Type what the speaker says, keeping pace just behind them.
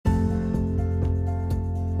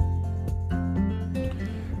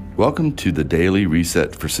Welcome to the Daily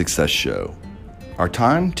Reset for Success show. Our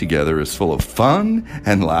time together is full of fun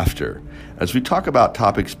and laughter as we talk about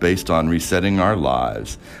topics based on resetting our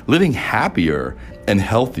lives, living happier and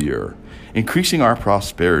healthier, increasing our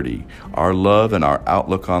prosperity, our love, and our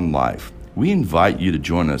outlook on life. We invite you to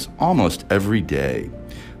join us almost every day.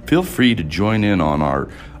 Feel free to join in on our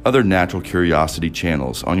other Natural Curiosity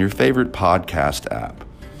channels on your favorite podcast app,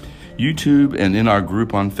 YouTube, and in our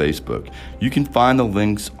group on Facebook. You can find the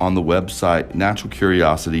links on the website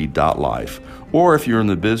naturalcuriosity.life, or if you're in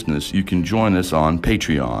the business, you can join us on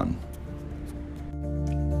Patreon.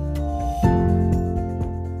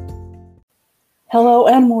 Hello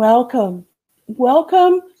and welcome.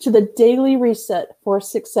 Welcome to the Daily Reset for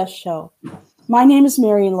Success show. My name is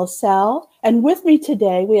Marian LaSalle, and with me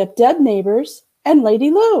today we have Deb Neighbors and Lady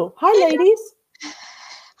Lou. Hi, ladies.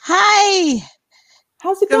 Hi.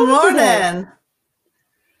 How's it going today?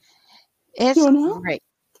 Good morning. It's great.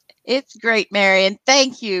 It's great, Marian.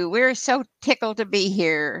 Thank you. We're so tickled to be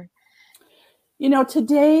here. You know,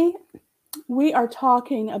 today we are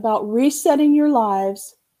talking about resetting your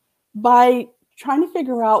lives by trying to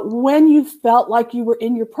figure out when you felt like you were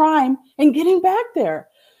in your prime and getting back there.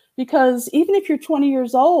 Because even if you're 20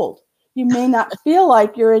 years old, you may not feel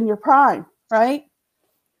like you're in your prime, right?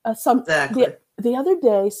 Exactly. The other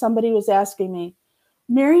day, somebody was asking me,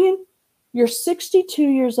 Marian, you're 62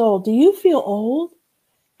 years old. Do you feel old?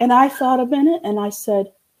 And I thought a minute and I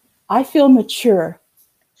said, I feel mature.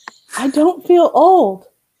 I don't feel old.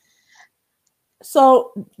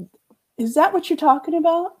 So is that what you're talking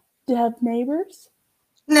about, Deb Neighbors?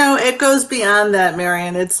 No, it goes beyond that,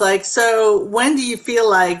 Marian. It's like, so when do you feel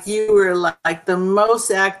like you were like the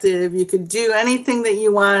most active? You could do anything that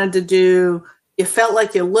you wanted to do. You felt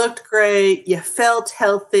like you looked great. You felt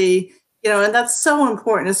healthy. And that's so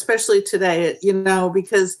important, especially today,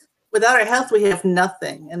 because without our health, we have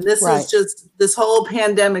nothing. And this is just, this whole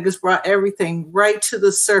pandemic has brought everything right to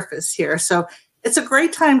the surface here. So it's a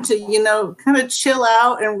great time to, kind of chill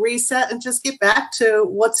out and reset and just get back to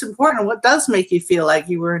what's important, what does make you feel like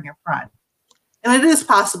you were in your prime. And it is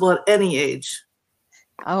possible at any age.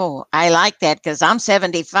 Oh, I like that because I'm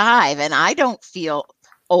 75 and I don't feel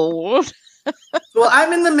old. Well,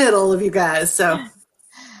 I'm in the middle of you guys, so...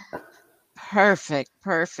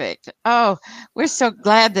 Perfect. Oh, we're so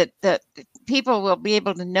glad that people will be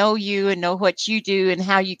able to know you and know what you do and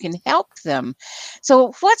how you can help them.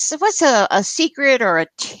 So what's a secret or a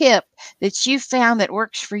tip that you found that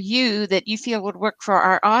works for you that you feel would work for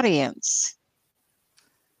our audience?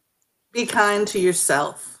 Be kind to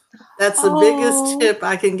yourself. That's the biggest tip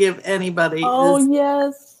I can give anybody.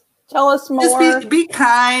 Yes. Tell us more. Just be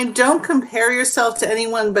kind. Don't compare yourself to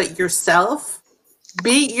anyone but yourself.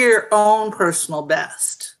 Be your own personal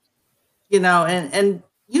best, and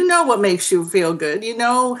you know what makes you feel good. You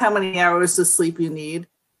know how many hours of sleep you need,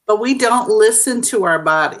 but we don't listen to our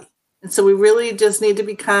body. And so we really just need to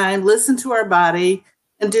be kind, listen to our body,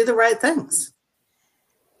 and do the right things.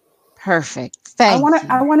 Perfect. Thank you.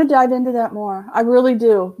 I want to dive into that more. I really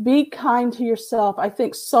do. Be kind to yourself. I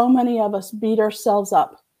think so many of us beat ourselves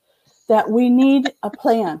up that we need a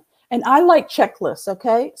plan. And I like checklists,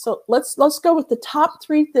 okay? So let's go with the top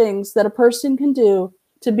 3 things that a person can do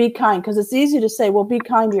to be kind, because it's easy to say, well, be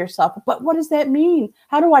kind to yourself. But what does that mean?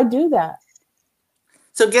 How do I do that?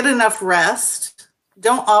 So get enough rest.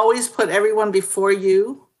 Don't always put everyone before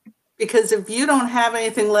you, because if you don't have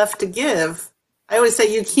anything left to give, I always say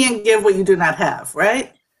you can't give what you do not have,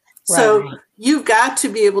 right? So you've got to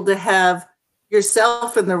be able to have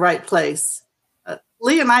yourself in the right place.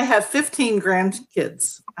 Lee and I have 15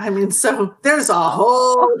 grandkids. So there's a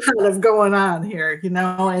whole lot of going on here,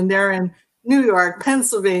 and they're in New York,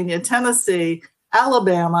 Pennsylvania, Tennessee,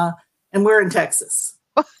 Alabama, and we're in Texas.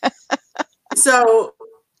 So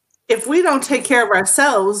if we don't take care of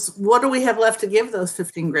ourselves, what do we have left to give those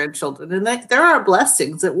 15 grandchildren? And there are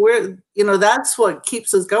blessings that that's what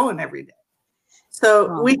keeps us going every day.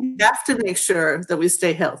 So we have to make sure that we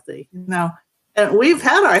stay healthy, And we've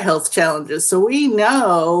had our health challenges, so we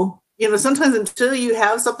know, sometimes until you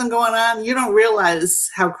have something going on, you don't realize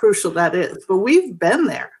how crucial that is. But we've been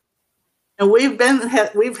there, and we've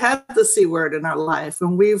had the C word in our life,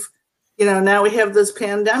 and now we have this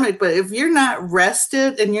pandemic. But if you're not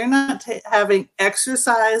rested and you're not having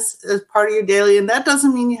exercise as part of your daily, and that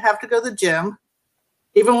doesn't mean you have to go to the gym,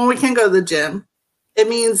 even when we can go to the gym, it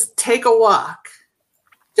means take a walk.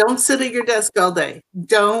 Don't sit at your desk all day.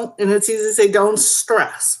 And it's easy to say don't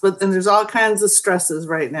stress, and there's all kinds of stresses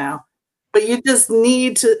right now. But you just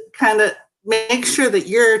need to kind of make sure that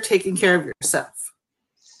you're taking care of yourself.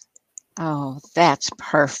 Oh, that's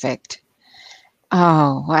perfect.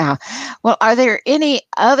 Oh, wow. Well, are there any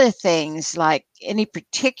other things like any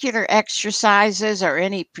particular exercises or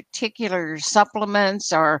any particular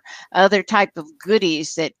supplements or other type of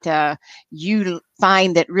goodies that you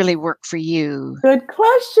find that really work for you? Good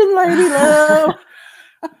question, Lady Lou.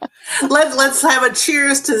 Let's have a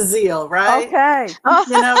cheers to zeal, right? Okay.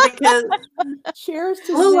 Because cheers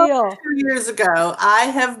to a little zeal. over 2 years ago, I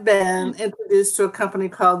have been introduced to a company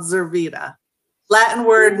called Zervita. Latin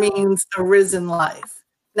word means arisen life.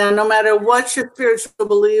 Now, no matter what your spiritual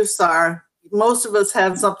beliefs are, most of us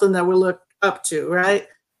have something that we look up to, right?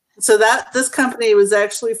 So that this company was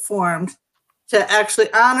actually formed to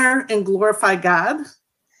actually honor and glorify God,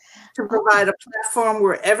 to provide a platform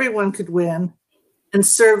where everyone could win, and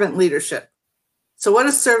servant leadership. So what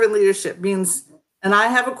does servant leadership means? And I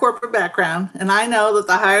have a corporate background, and I know that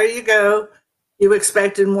the higher you go, you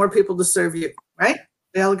expected more people to serve you, right?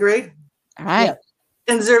 They all agree? All right. Yes.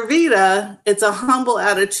 In Zervita, it's a humble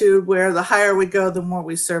attitude where the higher we go, the more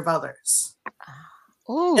we serve others.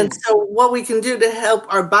 Ooh. And so what we can do to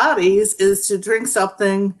help our bodies is to drink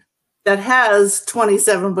something that has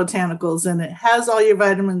 27 botanicals in it, has all your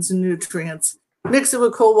vitamins and nutrients, mix it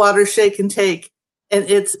with cold water, shake and take, and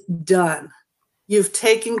it's done. You've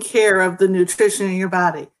taken care of the nutrition in your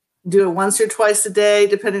body. Do it once or twice a day,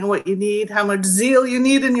 depending on what you need, how much zeal you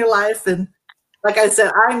need in your life. And like I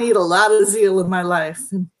said, I need a lot of zeal in my life.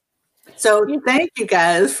 So thank you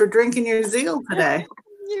guys for drinking your zeal today.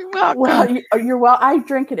 You're welcome. Well, I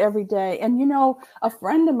drink it every day. And, a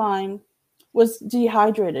friend of mine was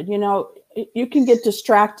dehydrated. You can get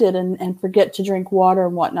distracted and forget to drink water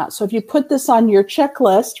and whatnot. So if you put this on your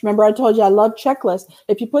checklist, remember I told you I love checklists.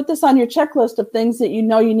 If you put this on your checklist of things that you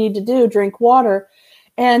need to do, drink water,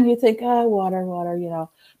 and you think, water,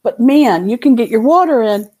 but man, you can get your water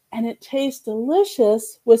in and it tastes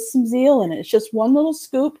delicious with some zeal in it. It's just one little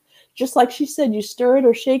scoop. Just like she said, you stir it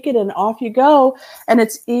or shake it and off you go. And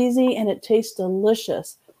it's easy and it tastes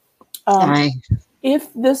delicious.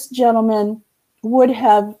 If this gentleman would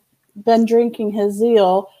have been drinking his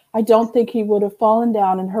zeal, I don't think he would have fallen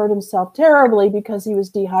down and hurt himself terribly because he was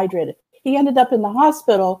dehydrated. He ended up in the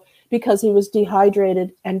hospital because he was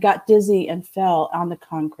dehydrated and got dizzy and fell on the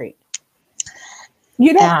concrete.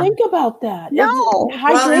 You don't think about that. No.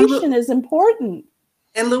 Hydration is important.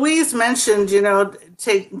 And Louise mentioned,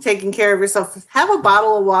 taking care of yourself. Have a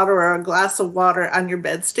bottle of water or a glass of water on your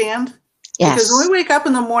bedstand. Yes. Because when we wake up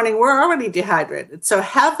in the morning, we're already dehydrated. So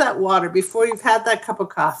have that water before you've had that cup of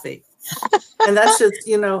coffee. And that's just,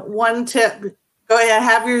 one tip. Go ahead,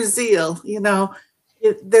 have your zeal.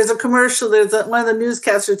 There's a commercial. One of the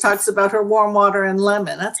newscasters talks about her warm water and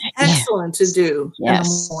lemon. That's excellent to do in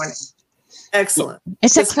the morning. Excellent.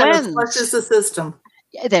 It's a cleanse. Kind of flushes the system.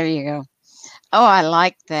 Yeah, there you go. Oh, I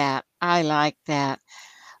like that.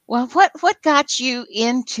 Well, what got you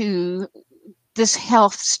into this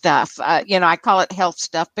health stuff? I call it health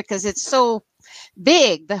stuff because it's so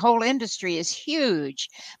big. The whole industry is huge.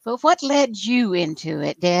 But what led you into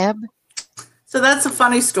it, Deb? So that's a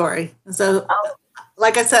funny story. So,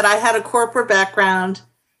 like I said, I had a corporate background,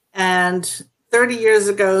 and 30 years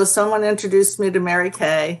ago, someone introduced me to Mary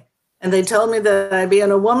Kay. And they told me that I'd be in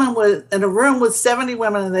a room with 70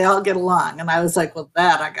 women and they all get along. And I was like, well,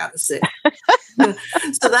 that I got to see.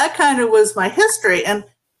 So that kind of was my history. And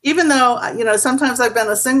even though, sometimes I've been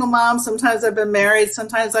a single mom, sometimes I've been married,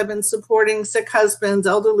 sometimes I've been supporting sick husbands,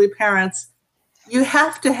 elderly parents, you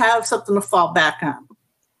have to have something to fall back on,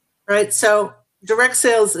 right? So direct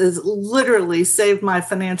sales has literally saved my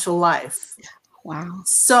financial life. Wow.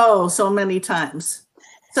 So many times.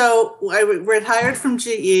 So I retired from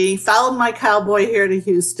GE, followed my cowboy here to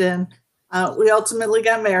Houston. We ultimately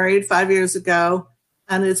got married 5 years ago,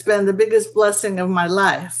 and it's been the biggest blessing of my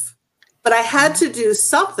life. But I had to do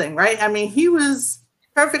something, right? I mean, he was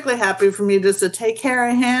perfectly happy for me just to take care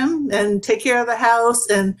of him and take care of the house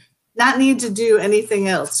and not need to do anything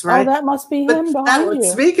else, right? Oh, that must be him behind you.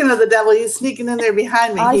 Speaking of the devil, he's sneaking in there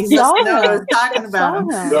behind me. He saw must know what I him. was talking about him.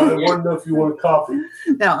 No, I want to know if you want coffee.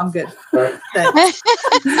 No, I'm good. All right. Thanks.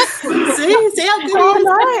 See how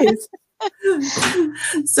good he is?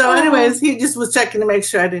 Nice. So anyways, he just was checking to make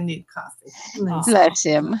sure I didn't need coffee. Bless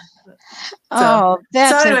him. So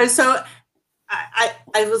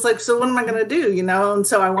I was like, so what am I going to do? And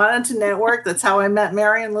so I wanted to network. That's how I met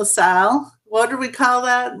Marion LaSalle. What do we call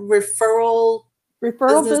that? Referral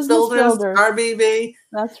business builders, RBB.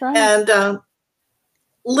 That's right. And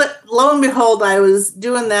lo and behold, I was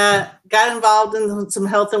doing that, got involved in some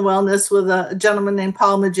health and wellness with a gentleman named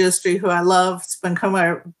Paul Magistri, who I love. He's become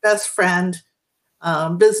my best friend,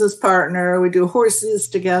 business partner. We do horses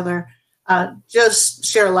together, just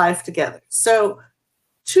share life together. So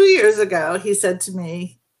 2 years ago, he said to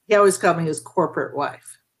me, he always called me his corporate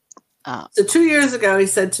wife. So 2 years ago, he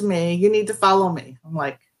said to me, you need to follow me. I'm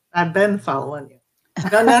like, I've been following you.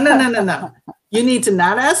 No. You need to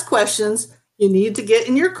not ask questions. You need to get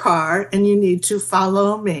in your car and you need to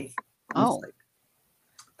follow me. Like,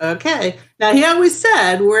 okay. Now, he always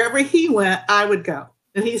said wherever he went, I would go.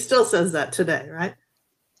 And he still says that today, right?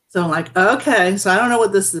 So I'm like, okay. So I don't know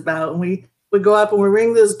what this is about. And we go up and we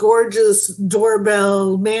ring this gorgeous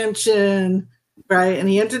doorbell mansion, right? And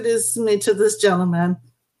he introduces me to this gentleman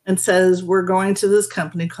and says, we're going to this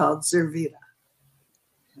company called Zurvita.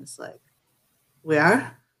 It's like, we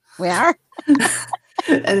are? We are?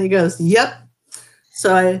 And he goes, yep.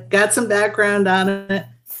 So I got some background on it.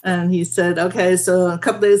 And he said, okay. So a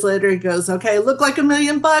couple days later, he goes, okay, look like $1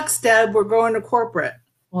 million, Deb. We're going to corporate.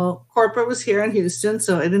 Well, corporate was here in Houston,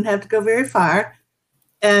 so I didn't have to go very far.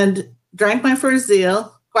 And drank my first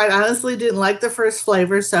Zeal. Quite honestly, didn't like the first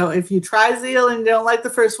flavor. So if you try Zeal and you don't like the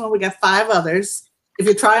first one, we got 5 others. If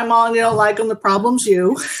you try them all and you don't like them, the problem's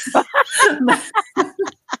you.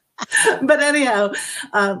 But anyhow,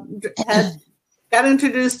 got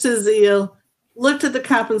introduced to Zeal, looked at the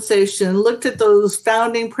compensation, looked at those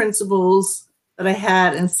founding principles that I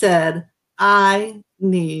had and said, I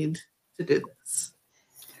need to do this.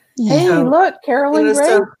 Hey, So, look, Carolyn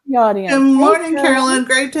Gray in the audience. Good morning, Hey, Carolyn.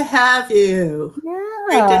 Great to have you. Yeah.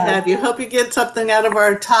 Great to have you. Hope you get something out of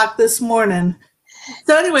our talk this morning.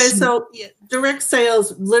 So anyway, direct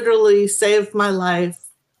sales literally saved my life.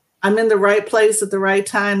 I'm in the right place at the right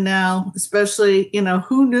time now, especially,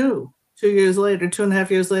 who knew 2 years later,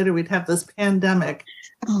 2.5 years later, we'd have this pandemic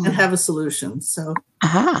and have a solution. So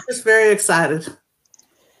just very excited.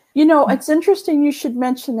 It's interesting you should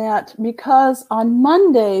mention that because on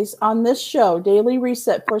Mondays on this show, Daily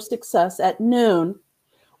Reset for Success at noon,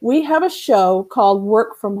 we have a show called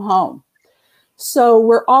Work from Home. So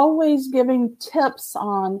we're always giving tips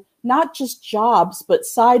on not just jobs, but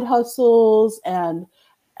side hustles and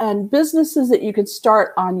businesses that you could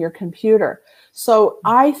start on your computer. So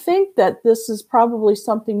I think that this is probably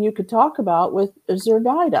something you could talk about with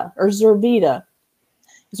Zurvita, whatever.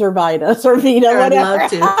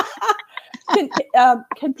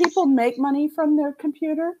 Can people make money from their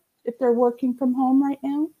computer if they're working from home right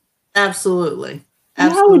now? Absolutely.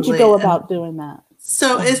 And how would you go about doing that?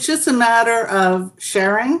 So it's just a matter of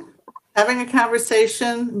sharing, having a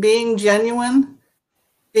conversation, being genuine,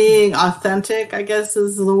 being authentic, I guess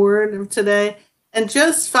is the word of today, and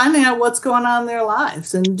just finding out what's going on in their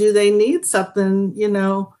lives. And do they need something,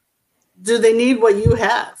 do they need what you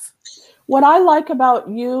have? What I like about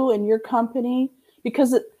you and your company,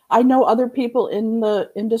 because I know other people in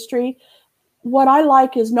the industry, what I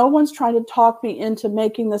like is no one's trying to talk me into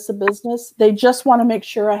making this a business. They just want to make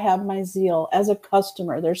sure I have my Zeal as a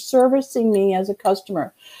customer. They're servicing me as a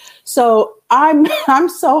customer. So I'm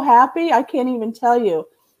so happy. I can't even tell you.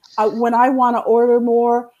 When I want to order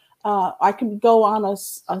more, I can go on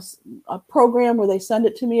a program where they send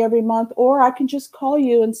it to me every month, or I can just call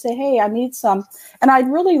you and say, hey, I need some. And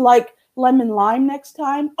I'd really like lemon lime next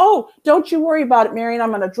time. Oh, don't you worry about it, Marion. I'm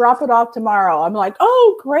going to drop it off tomorrow. I'm like,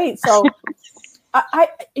 oh, great. So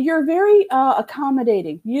you're very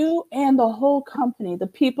accommodating. You and the whole company, the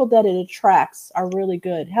people that it attracts are really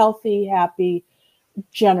good, healthy, happy,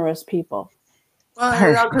 generous people. Well,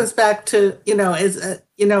 it all comes back to,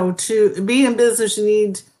 to be in business, you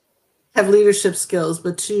need to have leadership skills,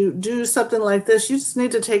 but to do something like this, you just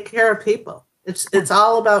need to take care of people. It's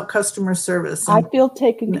all about customer service. I feel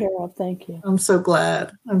taken care of. Thank you. I'm so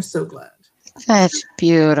glad. That's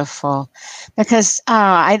beautiful. Because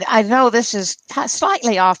I know this is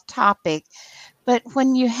slightly off topic, but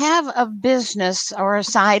when you have a business or a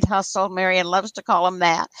side hustle, Marion loves to call them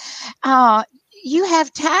that, you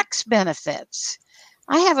have tax benefits.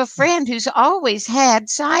 I have a friend who's always had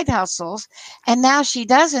side hustles, and now she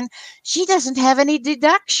doesn't have any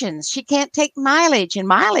deductions. She can't take mileage, and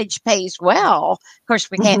mileage pays well. Of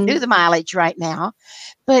course, we can't do the mileage right now,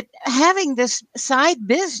 but having this side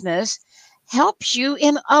business helps you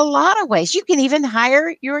in a lot of ways. You can even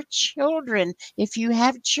hire your children if you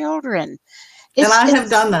have children. And I have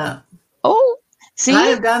done that. Oh, see? I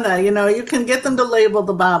have done that. You can get them to label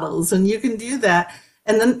the bottles, and you can do that.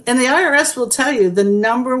 And the IRS will tell you the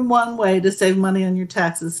number one way to save money on your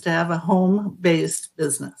taxes is to have a home-based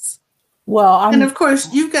business. Well, and of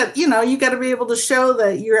course, you got to be able to show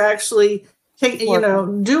that you're actually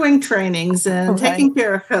doing trainings and taking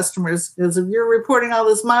care of customers. Because if you're reporting all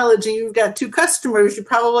this mileage and you've got 2 customers, you're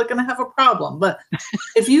probably going to have a problem. But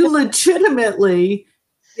if you legitimately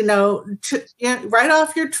write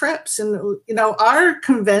off your trips. And, our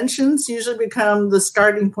conventions usually become the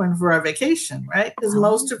starting point for our vacation, right? Because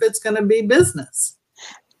most of it's going to be business.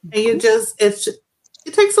 And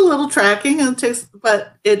it takes a little tracking,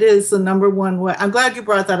 but it is the number one way. I'm glad you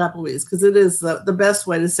brought that up, Louise, because it is the best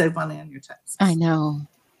way to save money on your taxes. I know.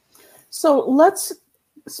 So let's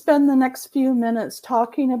spend the next few minutes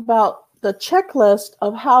talking about the checklist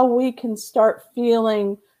of how we can start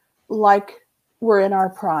feeling like we're in our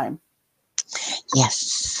prime.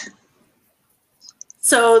 Yes.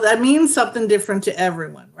 So that means something different to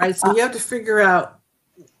everyone, right? So you have to figure out,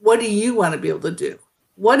 what do you want to be able to do?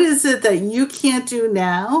 What is it that you can't do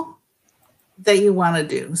now that you want to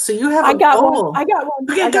do? So you have a goal. I got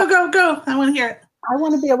one. Okay, go. I want to hear it. I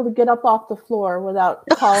want to be able to get up off the floor without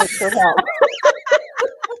calling for help.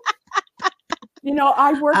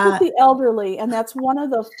 I work with the elderly, and that's one of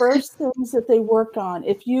the first things that they work on.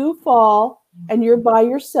 If you fall and you're by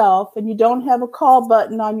yourself and you don't have a call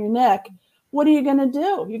button on your neck, what are you going to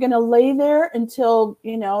do? You're going to lay there until,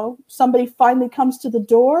 somebody finally comes to the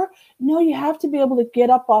door? No, you have to be able to get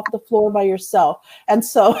up off the floor by yourself. And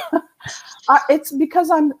so it's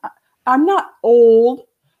because I'm not old.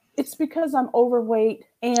 It's because I'm overweight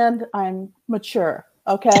and I'm mature.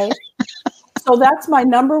 Okay. So that's my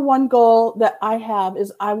number one goal that I have,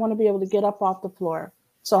 is I want to be able to get up off the floor.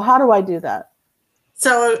 So how do I do that?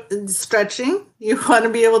 So stretching, you want to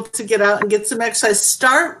be able to get out and get some exercise.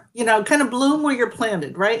 Start, kind of bloom where you're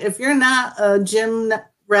planted, right? If you're not a gym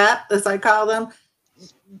rat, as I call them,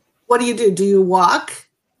 what do? Do you walk?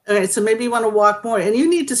 Okay, so maybe you want to walk more, and you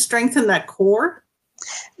need to strengthen that core.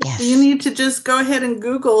 Yes. So you need to just go ahead and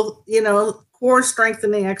Google, core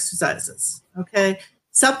strengthening exercises. Okay.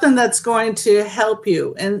 Something that's going to help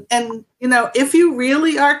you. And if you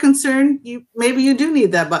really are concerned, maybe you do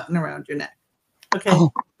need that button around your neck. Okay.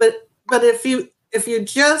 Oh. But if you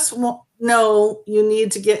just know you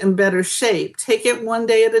need to get in better shape, take it one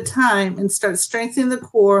day at a time and start strengthening the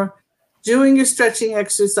core, doing your stretching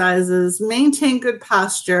exercises, maintain good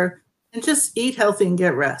posture, and just eat healthy and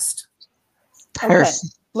get rest. Okay.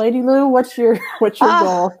 Lady Lou, what's your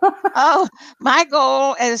goal? My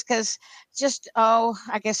goal is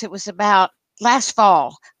I guess it was about last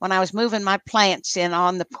fall when I was moving my plants in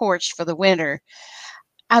on the porch for the winter.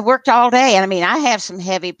 I worked all day, and I have some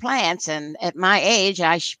heavy plants, and at my age,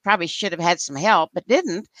 I probably should have had some help, but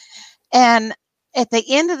didn't. And at the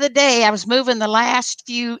end of the day, I was moving the last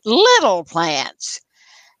few little plants,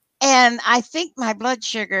 and I think my blood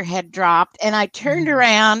sugar had dropped, and I turned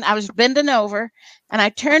around. I was bending over, and I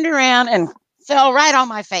turned around and fell right on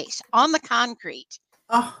my face on the concrete.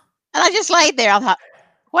 Oh. And I just laid there. I thought,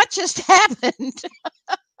 what just happened?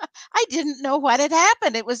 I didn't know what had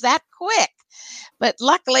happened. It was that quick. But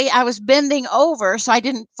luckily, I was bending over, so I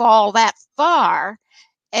didn't fall that far.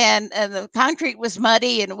 And the concrete was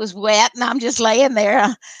muddy and it was wet, and I'm just laying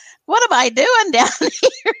there. What am I doing down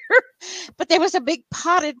here? But there was a big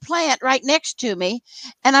potted plant right next to me,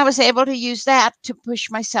 and I was able to use that to push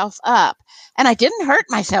myself up. And I didn't hurt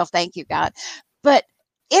myself, thank you, God. But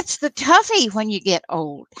it's the toughie when you get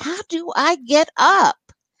old. How do I get up?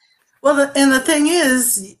 Well, and the thing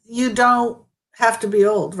is, you don't have to be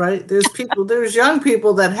old, right? There's young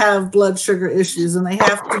people that have blood sugar issues, and they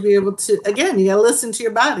have to be able to, again, you got to listen to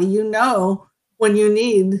your body. When you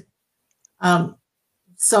need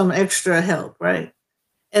some extra help, right?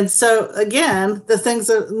 And so, again, the things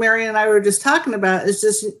that Mary and I were just talking about is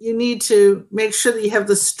just you need to make sure that you have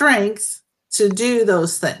the strength to do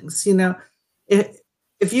those things.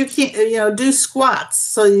 If you can't, do squats,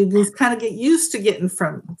 so you can kind of get used to getting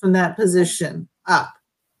from that position up.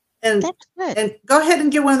 And go ahead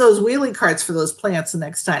and get one of those wheelie carts for those plants the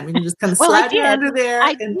next time. You can just kind of slide it under there.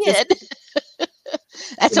 I did.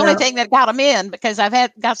 That's the only thing that got them in, because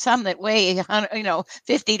I've got some that weigh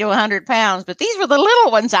 50 to 100 pounds, but these were the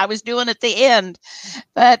little ones I was doing at the end.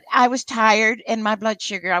 But I was tired, and my blood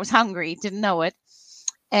sugar, I was hungry, didn't know it.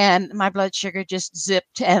 And my blood sugar just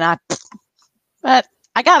zipped, but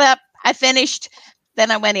I got up, I finished,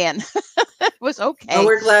 then I went in. It was okay. Oh,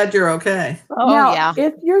 we're glad you're okay. Oh, now, yeah.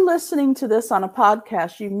 If you're listening to this on a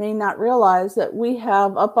podcast, you may not realize that we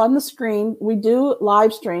have up on the screen, we do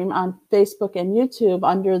live stream on Facebook and YouTube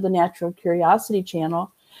under the Natural Curiosity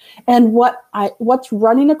channel. And what's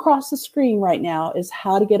running across the screen right now is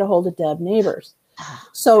how to get a hold of Deb Neighbors.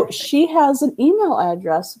 So she has an email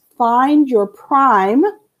address,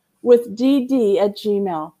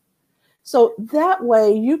 findyourprime@gmail.com. So that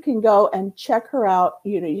way you can go and check her out.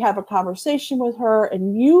 You have a conversation with her,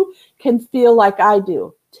 and you can feel like I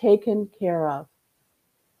do, taken care of.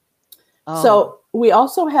 Oh. So we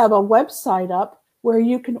also have a website up where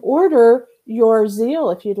you can order your zeal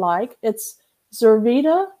if you'd like. It's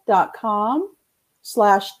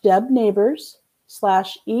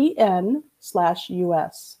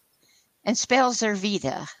Zurvita.com/debneighbors/en/US. And spell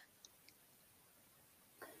Zurvita.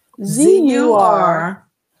 ZURVITA.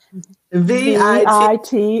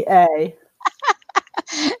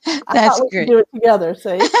 That's we great. could do it together.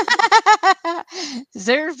 See.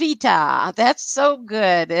 Zurvita. That's so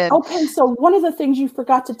good. And Okay, so one of the things you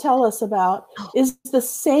forgot to tell us about is the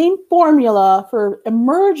same formula for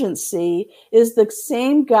emergency is the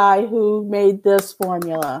same guy who made this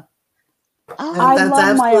formula. I That's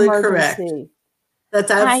love my absolutely correct. emergency.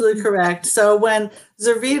 That's absolutely correct. So when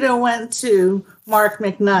Zurvita went to Mark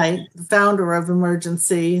McKnight, the founder of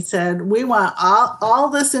Emergency, he said, we want all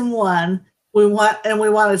this in one. We want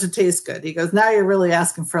it to taste good. He goes, now you're really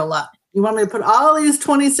asking for a lot. You want me to put all these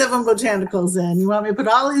 27 botanicals in. You want me to put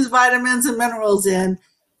all these vitamins and minerals in,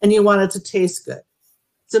 and you want it to taste good.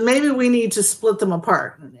 So maybe we need to split them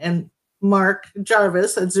apart. And Mark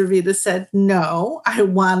Jarvis at Zurvita said, no, I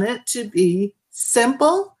want it to be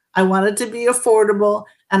simple. I want it to be affordable,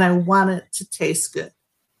 and I want it to taste good.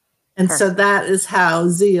 And so that is how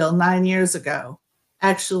Zeal 9 years ago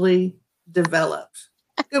actually developed.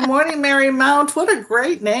 Good morning, Mary Mount. What a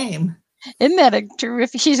great name. isn't that a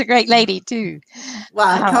terrific? She's a great lady too. Well,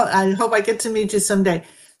 I hope I get to meet you someday.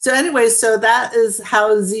 So anyway, so that is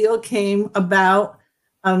how Zeal came about.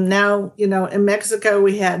 Now, in Mexico,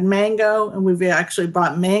 we had mango, and we've actually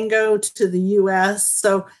brought mango to the U.S.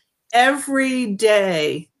 So every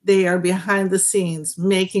day they are behind the scenes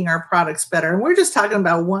making our products better. And we're just talking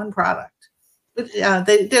about one product.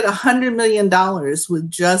 They did $100 million with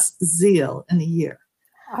just Zeal in a year.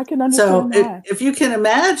 I can understand that. If you can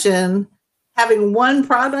imagine having one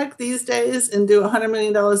product these days and do $100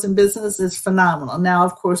 million in business is phenomenal. Now,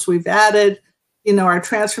 of course, we've added, our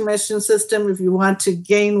transformation system. If you want to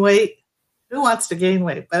gain weight, who wants to gain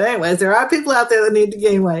weight? But anyways, there are people out there that need to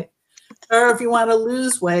gain weight. Or if you want to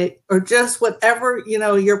lose weight, or just whatever,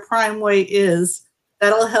 your prime weight is,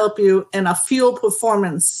 that'll help you in a fuel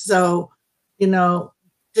performance. So,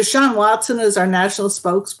 Deshaun Watson is our national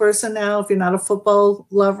spokesperson now. If you're not a football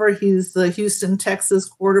lover, he's the Houston, Texas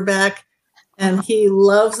quarterback, and he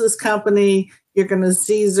loves this company. You're going to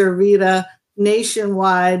see Zurvita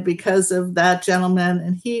nationwide because of that gentleman.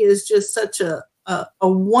 And he is just such a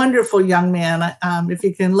wonderful young man. If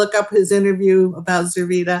you can look up his interview about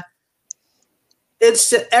Zurvita,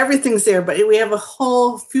 it's just, everything's there, but we have a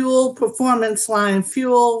whole fuel performance line,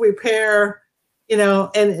 fuel repair, and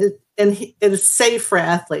it is safe for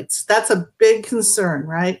athletes. That's a big concern,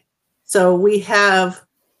 right? So we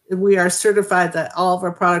are certified that all of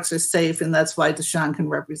our products are safe, and that's why Deshaun can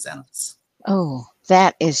represent us. Oh,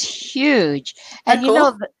 that is huge. And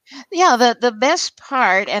cool? The best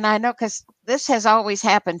part, and I know because this has always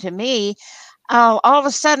happened to me, all of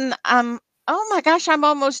a sudden oh my gosh, I'm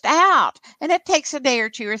almost out. And it takes a day or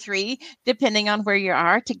two or three, depending on where you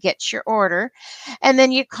are, to get your order. And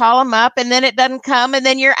then you call them up, and then it doesn't come, and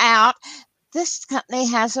then you're out. This company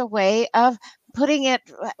has a way of putting it,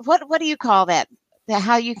 what do you call that?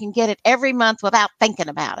 How you can get it every month without thinking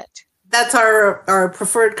about it. That's our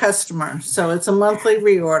preferred customer. So it's a monthly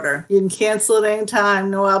reorder. You can cancel at any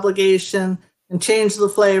time, no obligation, and change the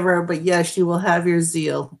flavor. But yes, you will have your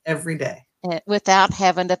Zeal every day. Without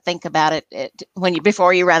having to think about it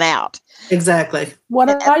before you run out. Exactly. What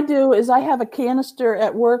I do is I have a canister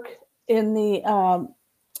at work in the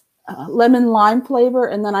lemon lime flavor,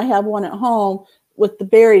 and then I have one at home with the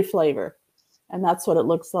berry flavor, and that's what it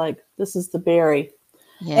looks like. This is the berry.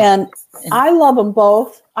 Yeah. And I love them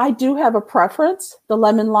both. I do have a preference, the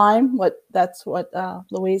lemon lime. That's what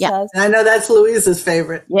Louise has. I know that's Louise's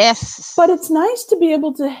favorite. Yes. But it's nice to be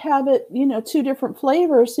able to have it, two different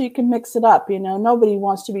flavors so you can mix it up. Nobody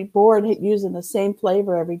wants to be bored using the same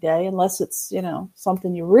flavor every day unless it's,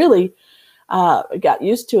 something you really got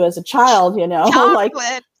used to as a child,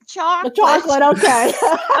 Chocolate. The chocolate, okay.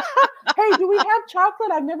 Hey, do we have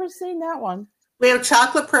chocolate? I've never seen that one. We have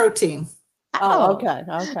chocolate protein. Oh, okay.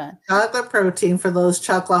 Chocolate protein for those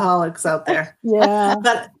chocoholics out there. Yeah.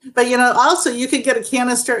 But also you could get a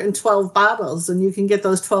canister in 12 bottles, and you can get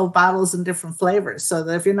those 12 bottles in different flavors. So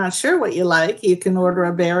that if you're not sure what you like, you can order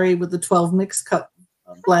a berry with the 12 mixed cup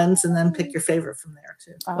blends, and then pick your favorite from there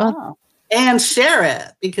too. Oh. And share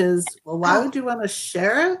it, because why would you want to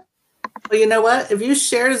share it? Well, you know what? If you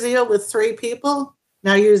share Zeal with 3 people,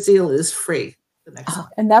 now your Zeal is free. The next one.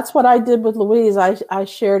 And that's what I did with Louise. I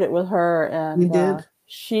shared it with her, and you did?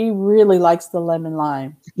 She really likes the lemon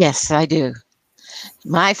lime. Yes, I do.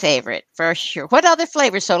 My favorite for sure. What other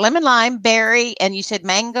flavors? So lemon lime, berry, and you said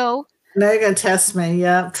mango. Now you're gonna test me.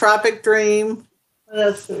 Yeah, Tropic Dream. What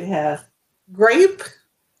else do we have? grape,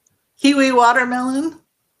 kiwi, watermelon.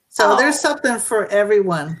 So Oh. there's something for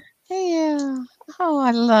everyone. Yeah. Oh,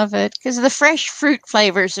 I love it because the fresh fruit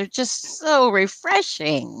flavors are just so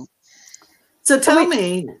refreshing. So tell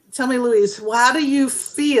me, Louise, how do you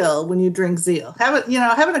feel when you drink Zeal?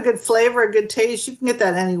 Having a good flavor, a good taste, you can get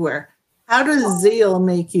that anywhere. How does Zeal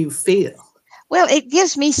make you feel? Well, it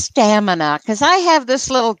gives me stamina because I have this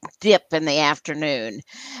little dip in the afternoon.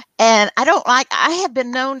 And I have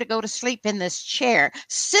been known to go to sleep in this chair,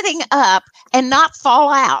 sitting up and not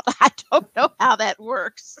fall out. I don't know how that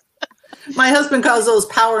works. My husband calls those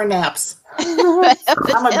power naps.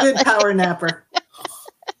 I'm a good power napper.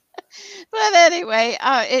 But anyway,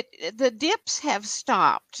 the dips have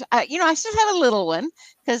stopped. I still have a little one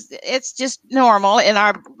because it's just normal in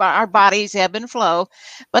our bodies ebb and flow.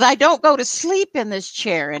 But I don't go to sleep in this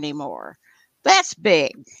chair anymore. That's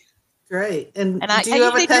big. Great. And I do you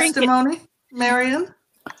have a usually drink it. testimony, Marion?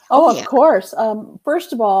 Oh, Yeah. of course.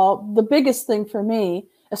 First of all, the biggest thing for me,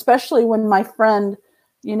 especially when my friend,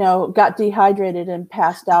 got dehydrated and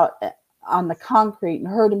passed out on the concrete and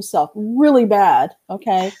hurt himself really bad.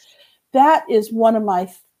 Okay. That is one of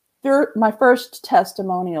my first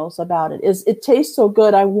testimonials about it. Is it tastes so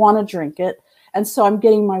good, I want to drink it. And so I'm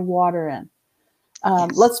getting my water in.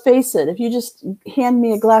 Yes. Let's face it, if you just hand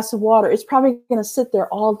me a glass of water, it's probably going to sit there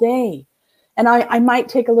all day. And I might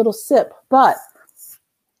take a little sip, but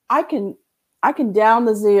I can down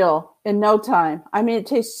the Zeal in no time. I mean, it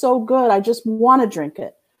tastes so good. I just want to drink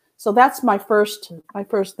it. So that's my first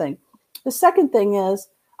thing. The second thing is,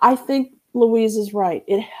 I think Louise is right.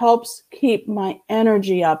 It helps keep my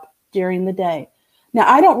energy up during the day. Now,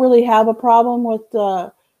 I don't really have a problem with,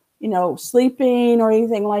 sleeping or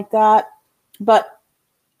anything like that, but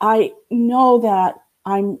I know that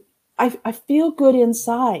I feel good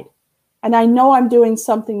inside, and I know I'm doing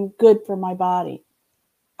something good for my body.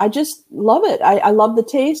 I just love it. I love the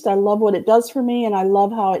taste. I love what it does for me, and I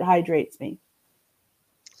love how it hydrates me.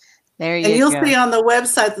 There you go. And you'll go. see on the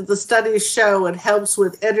website that the studies show it helps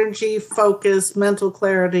with energy, focus, mental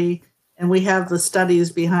clarity, and we have the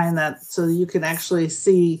studies behind that so you can actually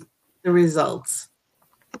see the results.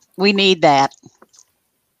 We need that.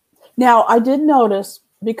 Now, I did notice,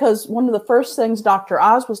 because one of the first things Dr.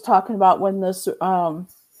 Oz was talking about when this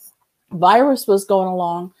virus was going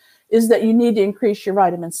along is that you need to increase your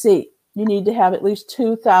vitamin C. You need to have at least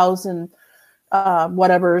 2,000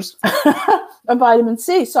 whatevers of vitamin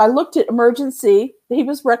C. So I looked at Emergen-C. He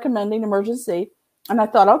was recommending Emergen-C. And I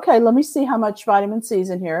thought, okay, let me see how much vitamin C is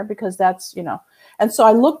in here, because that's, And so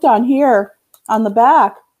I looked on here on the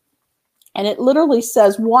back, and it literally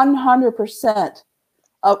says 100%.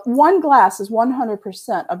 One glass is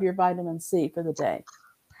 100% of your vitamin C for the day.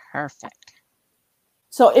 Perfect.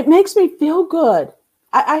 So it makes me feel good.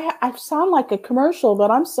 I sound like a commercial,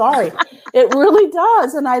 but I'm sorry. It really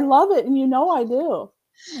does. And I love it. And I do.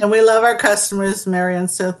 And we love our customers, Marion.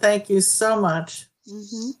 So thank you so much.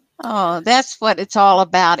 Mm-hmm. Oh, that's what it's all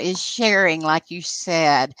about, is sharing, like you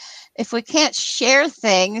said. If we can't share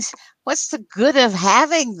things, what's the good of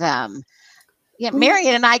having them? Yeah,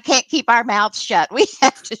 Marion and I can't keep our mouths shut. We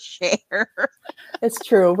have to share. It's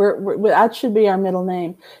true. That should be our middle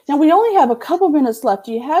name. Now, we only have a couple minutes left.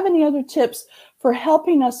 Do you have any other tips for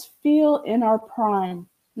helping us feel in our prime,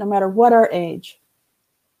 no matter what our age?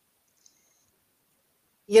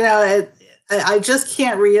 I just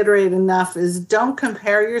can't reiterate enough is don't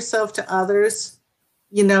compare yourself to others.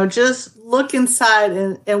 Just look inside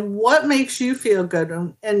and what makes you feel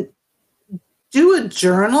good, and do a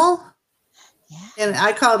journal. Yeah. And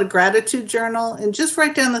I call it a gratitude journal, and just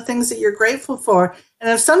write down the things that you're grateful for. And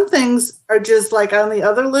if some things are just like on the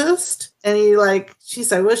other list and you're like,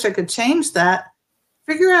 geez, I wish I could change that,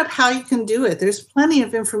 figure out how you can do it. There's plenty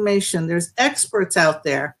of information. There's experts out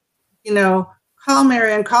there. Call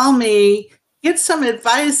Marion, call me, get some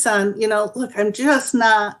advice on, look, I'm just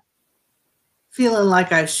not feeling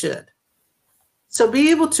like I should. So be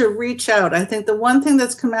able to reach out. I think the one thing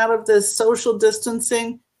that's come out of this social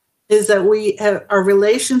distancing is that our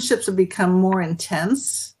relationships have become more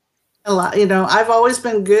intense. A lot, I've always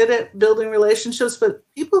been good at building relationships, but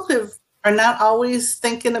people are not always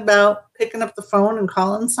thinking about picking up the phone and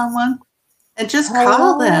calling someone, and just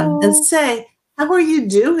call them and say, how are you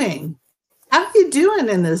doing? How are you doing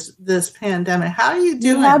in this pandemic? How are you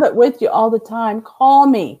doing? You have it with you all the time. Call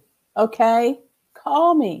me, okay?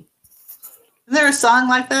 Call me. Isn't there a song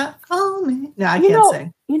like that? Call me. No, I can't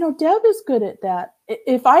sing. Deb is good at that.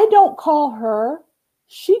 If I don't call her,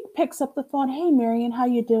 she picks up the phone. Hey, Marion, how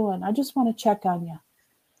you doing? I just want to check on you.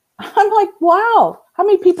 I'm like, wow, how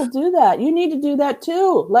many people do that? You need to do that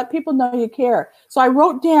too. Let people know you care. So I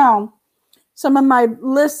wrote down some of my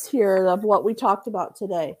lists here of what we talked about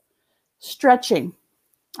today. Stretching.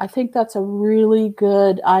 I think that's a really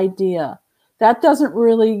good idea. That doesn't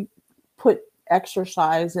really put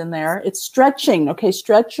exercise in there. It's stretching. Okay,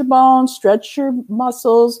 stretch your bones, stretch your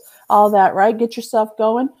muscles, all that, right? Get yourself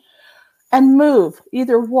going and move.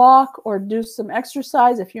 Either walk or do some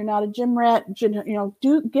exercise. If you're not a gym rat, get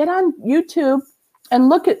on YouTube and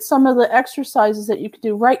look at some of the exercises that you could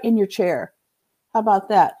do right in your chair. How about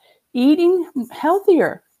that? Eating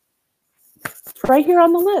healthier. It's right here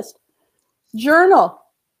on the list. Journal.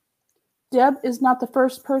 Deb is not the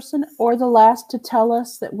first person or the last to tell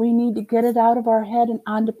us that we need to get it out of our head and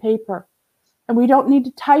onto paper. And we don't need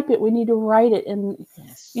to type it. We need to write it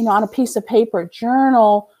on a piece of paper.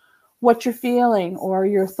 Journal what you're feeling or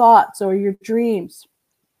your thoughts or your dreams.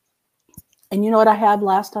 And you know what I had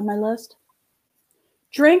last on my list?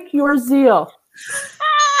 Drink your zeal.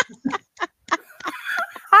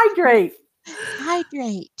 Hydrate.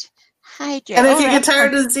 And if you get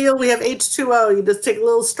tired of zeal, we have H2O. You just take a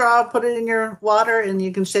little straw, put it in your water, and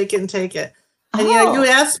you can shake it and take it. And, you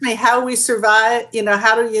asked me how we survive,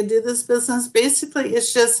 how do you do this business? Basically,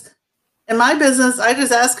 it's just, in my business, I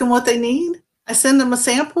just ask them what they need. I send them a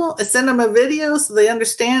sample. I send them a video so they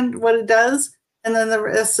understand what it does. And then the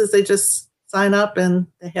rest is they just sign up and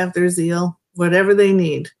they have their zeal, whatever they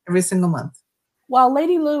need, every single month. While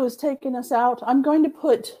Lady Lou is taking us out, I'm going to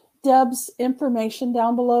put Deb's information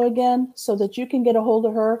down below again so that you can get a hold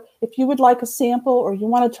of her. If you would like a sample or you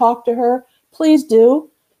want to talk to her, please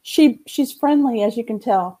do. She's friendly, as you can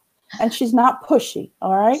tell, and she's not pushy,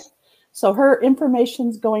 all right? So her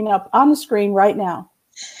information's going up on the screen right now.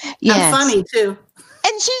 Yes. And funny, too.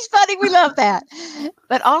 And she's funny. We love that.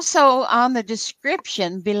 But also on the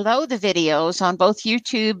description below the videos on both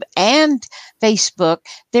YouTube and Facebook,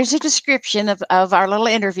 there's a description of our little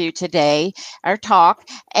interview today, our talk,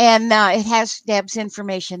 and it has Deb's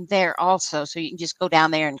information there also. So you can just go down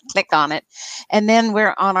there and click on it. And then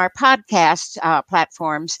we're on our podcast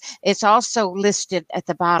platforms. It's also listed at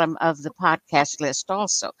the bottom of the podcast list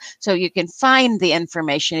also. So you can find the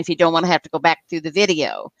information if you don't want to have to go back through the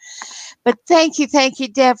video. But thank you,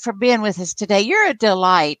 Deb, for being with us today. You're a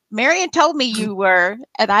delight. Marion told me you were,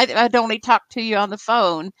 and I'd only talked to you on the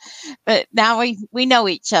phone, but now we know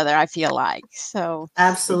each other, I feel like. So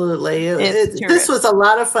absolutely. This was a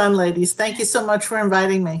lot of fun, ladies. Thank you so much for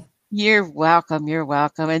inviting me. You're welcome.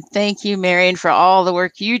 And thank you, Marion, for all the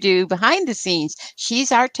work you do behind the scenes.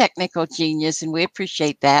 She's our technical genius, and we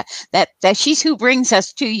appreciate that. That she's who brings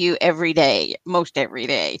us to you every day, most every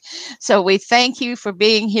day. So we thank you for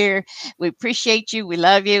being here. We appreciate you. We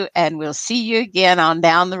love you, and we'll see you again on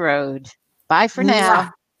down the road. Bye for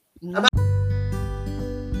now. Bye-bye.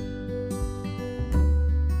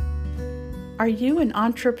 Are you an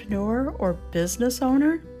entrepreneur or business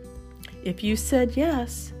owner? If you said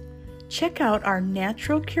yes, check out our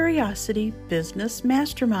Natural Curiosity Business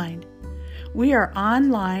Mastermind. We are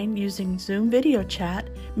online using Zoom video chat,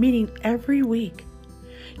 meeting every week.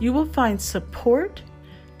 You will find support,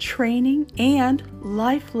 training, and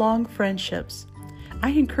lifelong friendships. I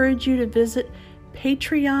encourage you to visit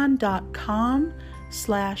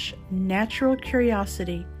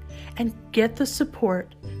patreon.com/naturalcuriosity and get the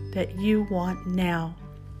support that you want now.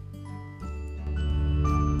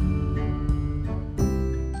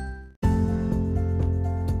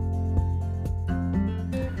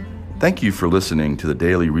 Thank you for listening to the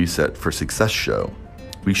Daily Reset for Success show.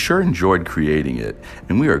 We sure enjoyed creating it,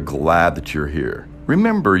 and we are glad that you're here.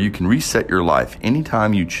 Remember, you can reset your life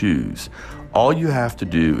anytime you choose. All you have to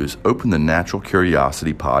do is open the Natural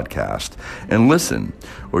Curiosity podcast and listen,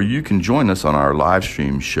 or you can join us on our live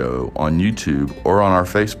stream show on YouTube or on our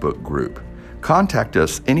Facebook group. Contact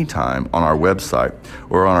us anytime on our website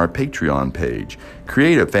or on our Patreon page.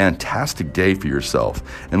 Create a fantastic day for yourself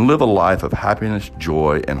and live a life of happiness,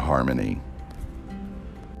 joy, and harmony.